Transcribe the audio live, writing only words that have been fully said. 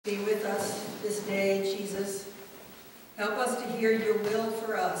Be with us this day, Jesus. Help us to hear your will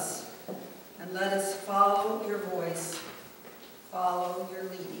for us, and let us follow your voice, follow your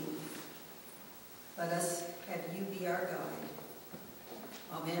leading. Let us have you be our guide.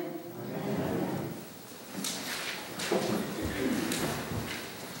 Amen. Amen.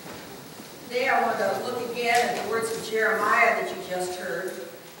 Today I want to look again at the words of Jeremiah that you just heard.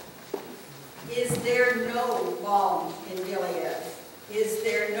 Is there no balm in Gilead? Is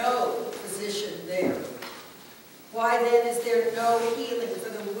there no physician there? Why then is there no healing for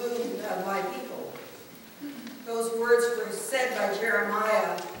the wound of my people? Those words were said by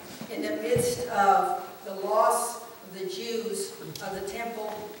Jeremiah in the midst of the loss of the Jews of the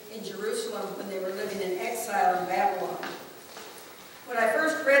temple in Jerusalem when they were living in exile in Babylon. When I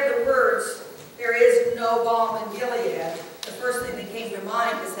first read the words, there is no balm in Gilead, the first thing that came to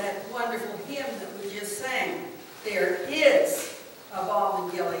mind is that wonderful hymn that we just sang. There is a balm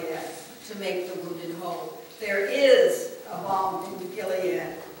in Gilead to make the wounded whole. There is a balm in Gilead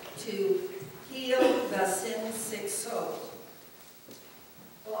to heal the sin-sick soul.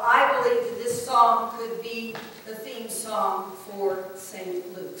 Well, I believe that this song could be the theme song for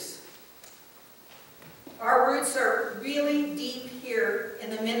St. Luke's. Our roots are really deep here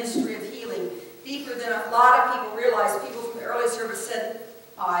in the ministry of healing, deeper than a lot of people realize. People from the early service said,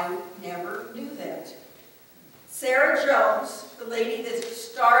 I never knew that. Sarah Jones, the lady that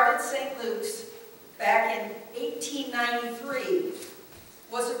started St. Luke's back in 1893,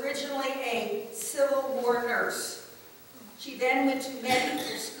 was originally a Civil War nurse. She then went to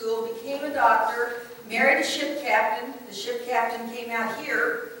medical school, became a doctor, married a ship captain. The ship captain came out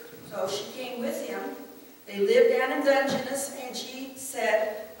here, so she came with him. They lived down in Dungeness, and she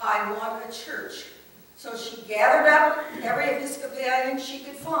said, I want a church. So she gathered up every Episcopalian she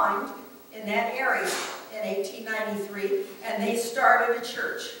could find in that area in 1893, and they started a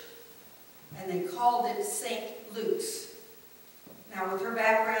church. And they called it St. Luke's. Now, with her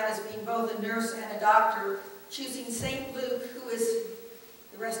background as being both a nurse and a doctor, choosing St. Luke, who is,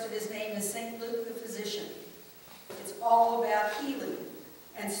 the rest of his name is St. Luke the physician. It's all about healing.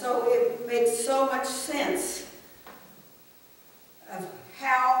 And so it makes so much sense of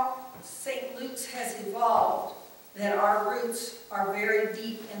how St. Luke's has evolved, that our roots are very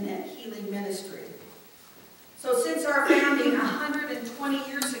deep in that healing ministry. So since our founding 120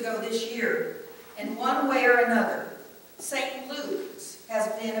 years ago this year, in one way or another, St. Luke's has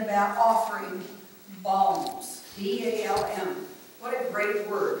been about offering balms, B-A-L-M. What a great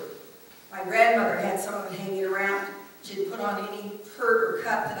word. My grandmother had some of it hanging around. She'd put on any hurt or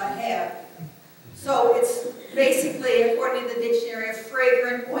cut that I have. So it's basically, according to the dictionary, a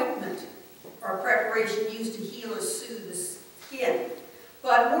fragrant ointment or a preparation used to heal or soothe the skin.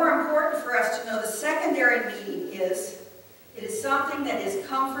 But more important for us to know, the secondary meaning is, it is something that is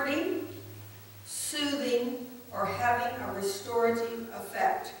comforting, soothing, or having a restorative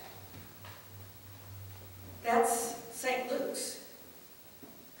effect. That's St. Luke's.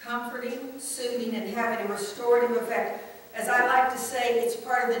 Comforting, soothing, and having a restorative effect. As I like to say, it's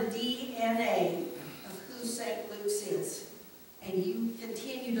part of the DNA of who St. Luke's is. And you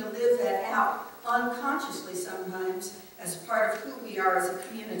continue to live that out unconsciously sometimes as part of who we are as a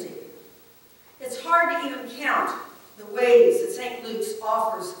community. It's hard to even count the ways that St. Luke's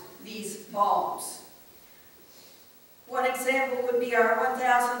offers these balms. One example would be our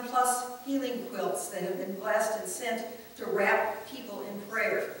 1,000 plus healing quilts that have been blessed and sent to wrap people in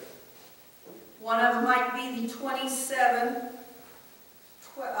prayer. One of them might be the 27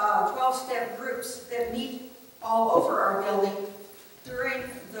 12-step groups that meet all over our building during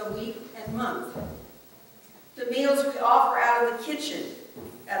the week and month. The meals we offer out of the kitchen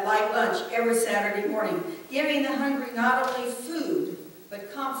at light lunch every Saturday morning, giving the hungry not only food,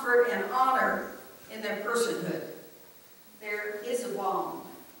 but comfort and honor in their personhood. There is a balm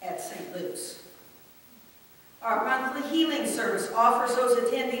at St. Luke's. Our monthly healing service offers those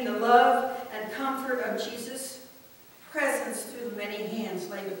attending the love and comfort of Jesus' presence through the many hands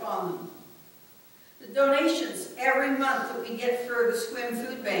laid upon them. The donations every month that we get for the Sequim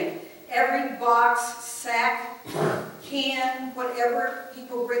Food Bank, every box, sack, can, whatever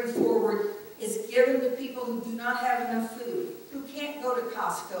people bring forward is given to people who do not have enough food, who can't go to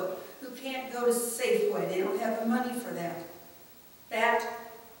Costco, who can't go to Safeway. They don't have the money for that. That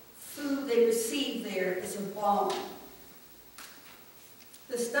food they receive there is a balm.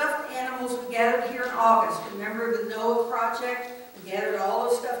 The stuffed animals we gathered here in August, remember the Noah Project? We gathered all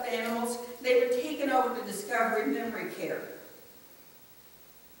those stuffed animals. They were taken over to Discovery Memory Care.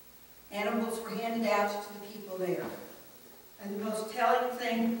 Animals were handed out to the people there. And the most telling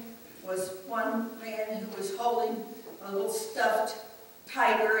thing was one man who was holding a little stuffed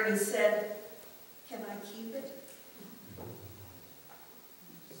tiger, and he said, "Can I keep it?"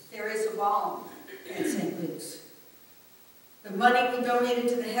 There is a balm at St. Luke's. The money we donated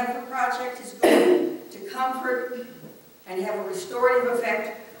to the Heifer Project is going to comfort and have a restorative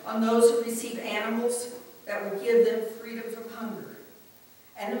effect on those who receive animals that will give them freedom from hunger.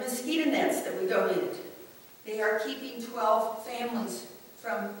 And the mosquito nets that we donated, they are keeping 12 families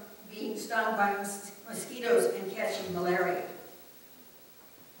from being stung by mosquitoes and catching malaria.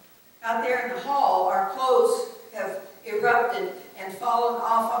 Out there in the hall, our clothes have erupted and fallen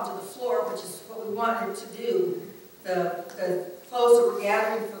off onto the floor, which is what we wanted to do. The clothes that were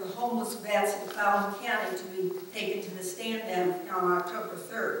gathering for the homeless vets in Clallam County to be taken to the stand down on October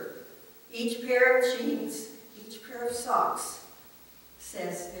 3rd. Each pair of jeans, each pair of socks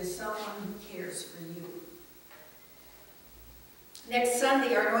says there's someone who cares for you. Next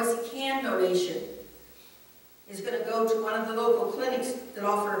Sunday, our Noisy Can donation is going to go to one of the local clinics that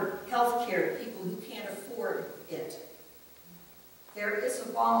offer health care to people who can't afford it. There is a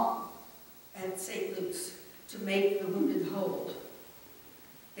balm at St. Luke's to make the wounded whole.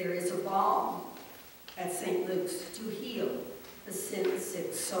 There is a balm at St. Luke's to heal the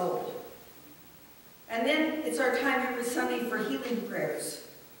sin-sick soul. And then it's our time every Sunday for healing prayers.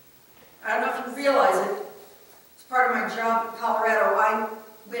 I don't know if you realize it. As part of my job in Colorado, I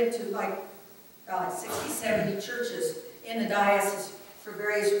went to like 60, 70 churches in the diocese for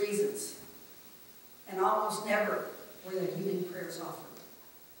various reasons. And almost never were there healing prayers offered.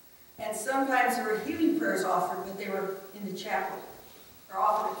 And sometimes there were healing prayers offered, but they were in the chapel or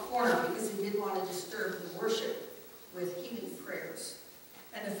off in a corner because they didn't want to disturb the worship with healing prayers.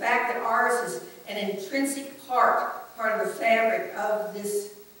 And the fact that ours is an intrinsic part of the fabric of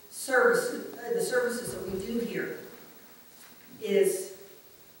this service, the services that we do here, is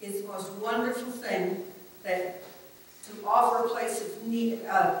the most wonderful thing, that to offer a place of need,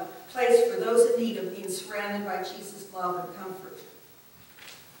 a place for those in need of being surrounded by Jesus' love and comfort.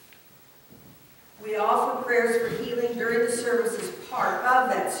 We offer prayers for healing during the service as part of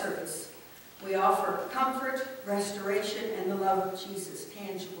that service. We offer comfort, restoration, and the love of Jesus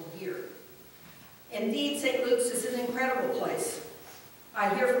tangible here. Indeed, St. Luke's is an incredible place.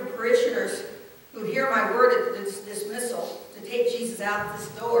 I hear from parishioners who hear my word at this dismissal to take Jesus out this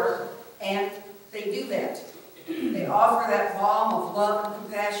door, and they do that. They offer that balm of love and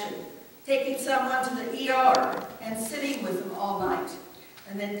compassion, taking someone to the ER and sitting with them all night,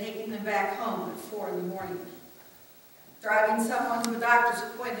 and then taking them back home at 4 in the morning. Driving someone to a doctor's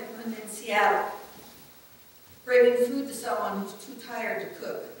appointment in Seattle. Bringing food to someone who's too tired to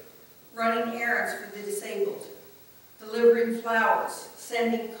cook. Running errands for the disabled. Delivering flowers.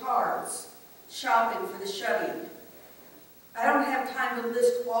 Sending cards. Shopping for the shut-in. I don't have time to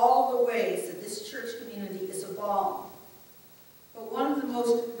list all the ways that this church community is a balm. But one of the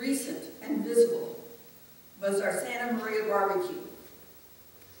most recent and visible was our Santa Maria barbecue.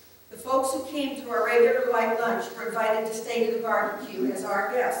 The folks who came to our regular light lunch were invited to stay to the barbecue as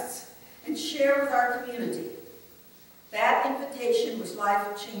our guests and share with our community. That invitation was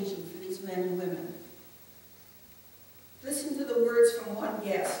life-changing for these men and women. Listen to the words from one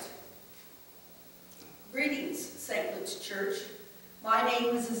guest. "Greetings, St. Luke's Church. My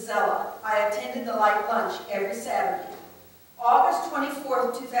name is Azella. I attended the light lunch every Saturday. August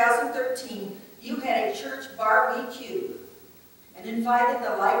 24th, 2013, you had a church barbecue and invited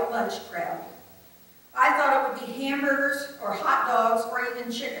the light lunch crowd. I thought it would be hamburgers or hot dogs or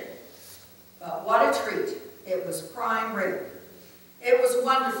even chicken. But what a treat. It was prime rib. It was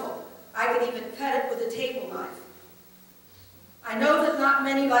wonderful. I could even cut it with a table knife. I know that not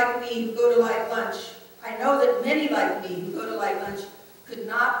many like me who go to light lunch, I know that many like me who go to light lunch could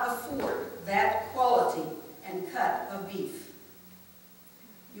not afford that quality and cut of beef.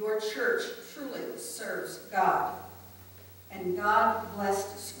 Your church truly serves God. And God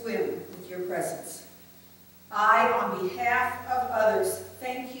blessed Sequim with your presence. I, on behalf of others,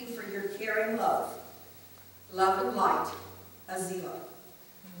 thank you for your caring love. Love and light, Azella."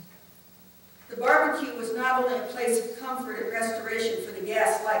 The barbecue was not only a place of comfort and restoration for the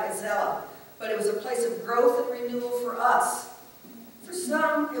guests like Azella, but it was a place of growth and renewal for us. For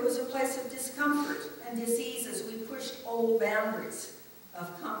some, it was a place of discomfort and disease as we pushed old boundaries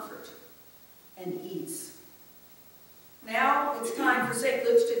of comfort and ease. Now it's time for St.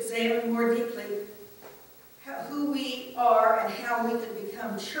 Luke's to examine more deeply who we are and how we can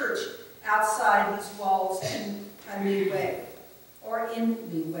become church outside these walls in a new way, or in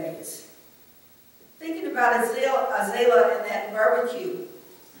new ways. Thinking about Azella and that barbecue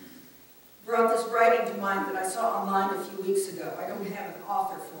brought this writing to mind that I saw online a few weeks ago. I don't have an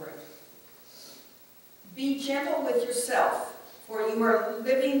author for it. "Be gentle with yourself, for you are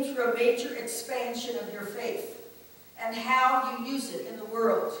living through a major expansion of your faith and how you use it in the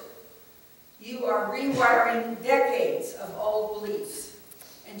world. You are rewiring decades of old beliefs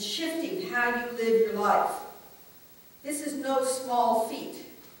and shifting how you live your life. This is no small feat.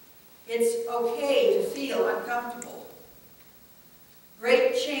 It's okay to feel uncomfortable.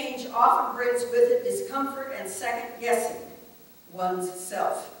 Great change often brings with it discomfort and second-guessing one's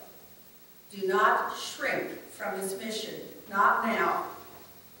self. Do not shrink from this mission. Not now.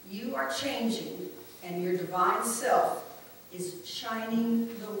 You are changing, and your divine self is shining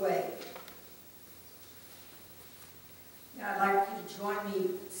the way. Now I'd like you to join me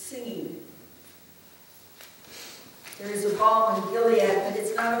singing. There is a balm in Gilead, but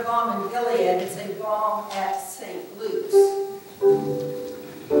it's not a balm in Gilead, it's a balm at